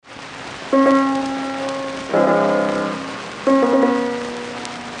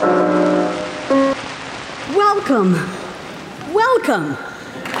Welcome. Welcome.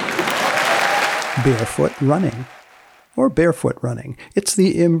 Barefoot Running, or Barefoot Running. It's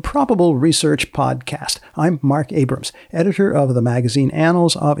the Improbable Research Podcast. I'm Mark Abrams, editor of the magazine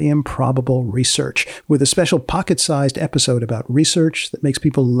Annals of Improbable Research, with a special pocket-sized episode about research that makes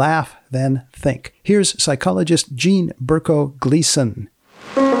people laugh, then think. Here's psychologist Jean Berko-Gleason.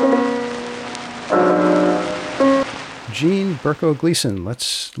 Jean Berko-Gleason,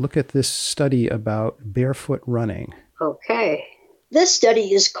 let's look at this study about barefoot running. Okay. This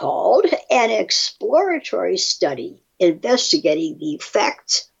study is called An Exploratory Study Investigating the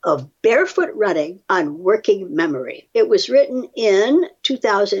Effects of Barefoot Running on Working Memory. It was written in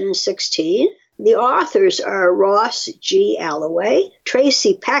 2016. The authors are Ross G. Alloway,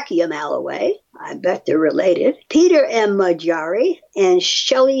 Tracy Packiam Alloway, I bet they're related, Peter M. Maggiari, and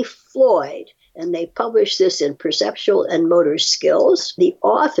Shelley Floyd. And they published this in Perceptual and Motor Skills. The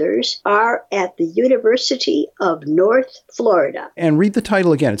authors are at the University of North Florida. And read the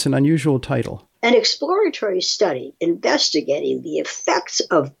title again. It's an unusual title. An exploratory study investigating the effects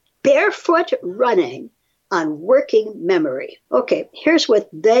of barefoot running on working memory. Okay, here's what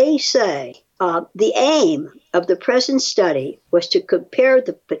they say. The aim of the present study was to compare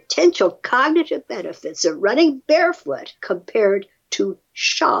the potential cognitive benefits of running barefoot compared to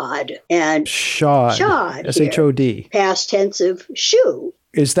shod. And shod, S-H-O-D. Past tense of shoe.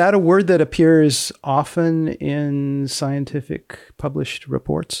 Is that a word that appears often in scientific published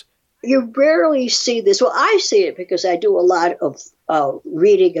reports? You rarely see this. Well, I see it because I do a lot of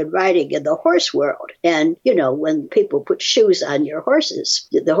reading and writing in the horse world. And, you know, when people put shoes on your horses,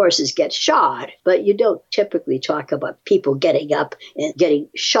 the horses get shod. But you don't typically talk about people getting up and getting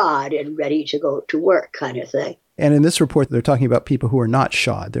shod and ready to go to work kind of thing. And in this report, they're talking about people who are not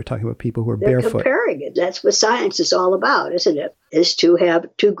shod. They're talking about people who are barefoot. They're comparing it. That's what science is all about, isn't it? Is to have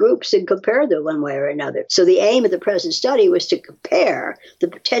two groups and compare them one way or another. So the aim of the present study was to compare the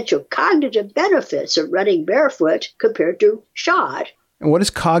potential cognitive benefits of running barefoot compared to shod. And what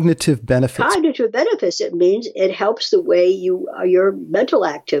is cognitive benefits? Cognitive benefits, it means it helps the way your mental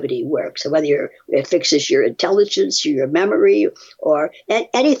activity works, whether it fixes your intelligence, your memory, or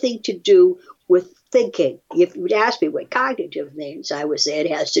anything to do with thinking. If you would ask me what cognitive means, I would say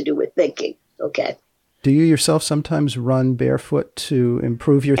it has to do with thinking. Okay. Do you yourself sometimes run barefoot to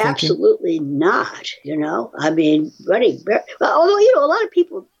improve your thinking? Absolutely not. You know, I mean, running barefoot, although, you know, a lot of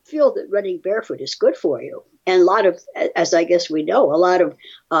people feel that running barefoot is good for you. And a lot of, as I guess we know, a lot of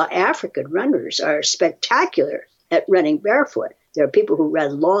African runners are spectacular at running barefoot. There are people who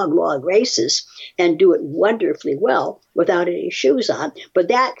run long, long races and do it wonderfully well without any shoes on. But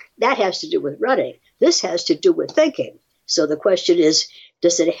that has to do with running. This has to do with thinking. So the question is,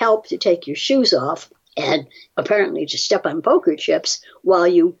 does it help to take your shoes off and apparently to step on poker chips while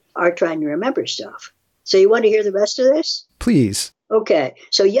you are trying to remember stuff? So you want to hear the rest of this? Please. Okay,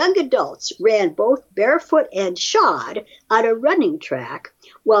 so young adults ran both barefoot and shod on a running track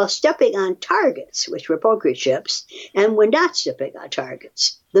while stepping on targets, which were poker chips, and when not stepping on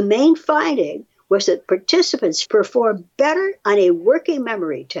targets. The main finding was that participants performed better on a working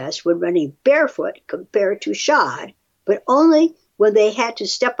memory test when running barefoot compared to shod, but only when they had to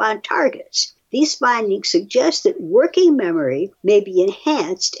step on targets. These findings suggest that working memory may be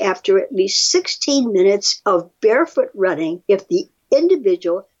enhanced after at least 16 minutes of barefoot running if the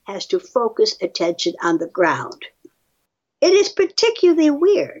individual has to focus attention on the ground. It is particularly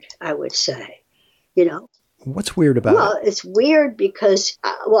weird, I would say, you know. What's weird about it? Well, it's weird because,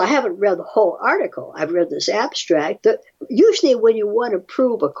 I haven't read the whole article. I've read this abstract. Usually when you want to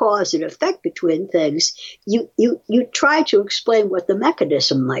prove a cause and effect between things, you try to explain what the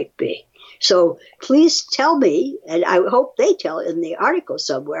mechanism might be. So please tell me, and I hope they tell in the article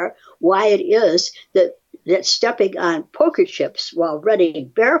somewhere, why it is that stepping on poker chips while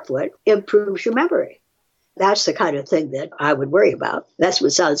running barefoot improves your memory. That's the kind of thing that I would worry about. That's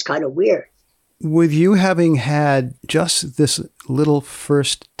what sounds kind of weird. With you having had just this little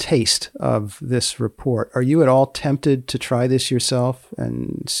first taste of this report, are you at all tempted to try this yourself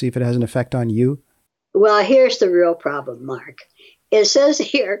and see if it has an effect on you? Well, here's the real problem, Mark. It says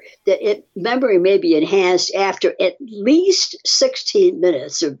here that memory may be enhanced after at least 16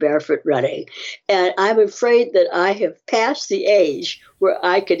 minutes of barefoot running. And I'm afraid that I have passed the age where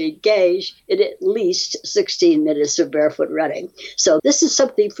I could engage in at least 16 minutes of barefoot running. So this is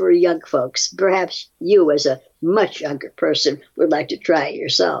something for young folks. Perhaps you, as a much younger person, would like to try it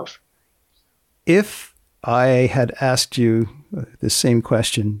yourself. If I had asked you the same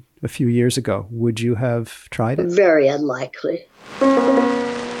question a few years ago, would you have tried it? Very unlikely.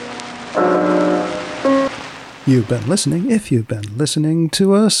 If you've been listening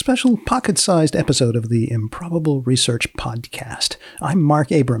to a special pocket-sized episode of the Improbable Research Podcast. I'm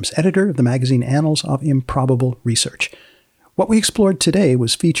Mark Abrams, editor of the magazine Annals of Improbable Research. What we explored today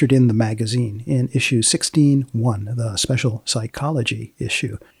was featured in the magazine in issue 16-1, the special psychology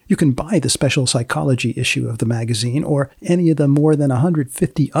issue. You can buy the special psychology issue of the magazine or any of the more than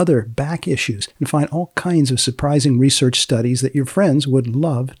 150 other back issues and find all kinds of surprising research studies that your friends would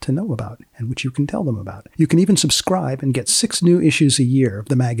love to know about and which you can tell them about. You can even subscribe and get 6 new issues a year of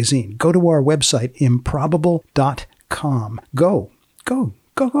the magazine. Go to our website, improbable.com. Go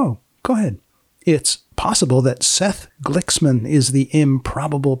ahead. It's possible that Seth Glicksman is the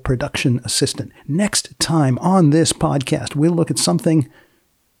improbable production assistant. Next time on this podcast, we'll look at something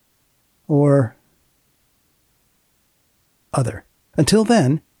or other. Until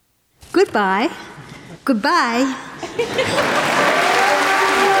then, Goodbye.